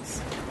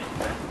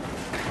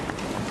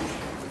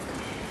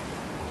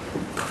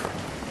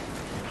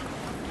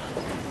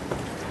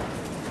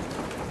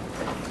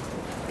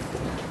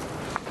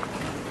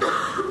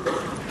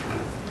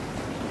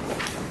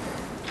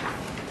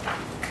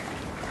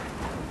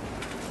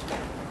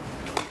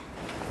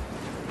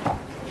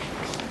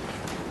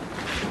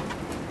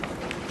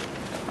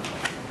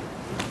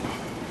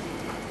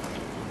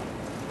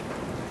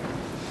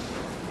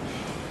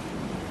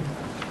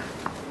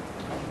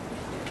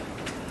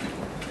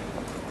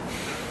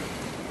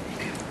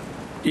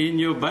 In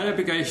your bail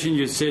application,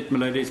 you said,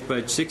 milady, it's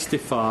page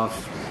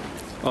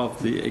 65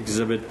 of the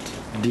Exhibit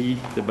D,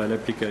 the bail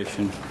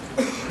application,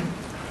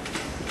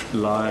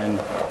 line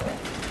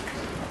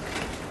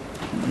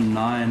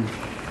 9.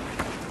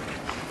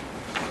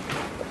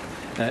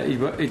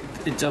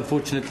 It's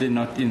unfortunately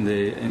not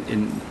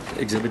in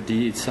Exhibit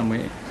D. It's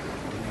somewhere.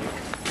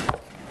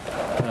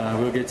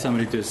 We'll get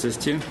somebody to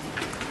assist you.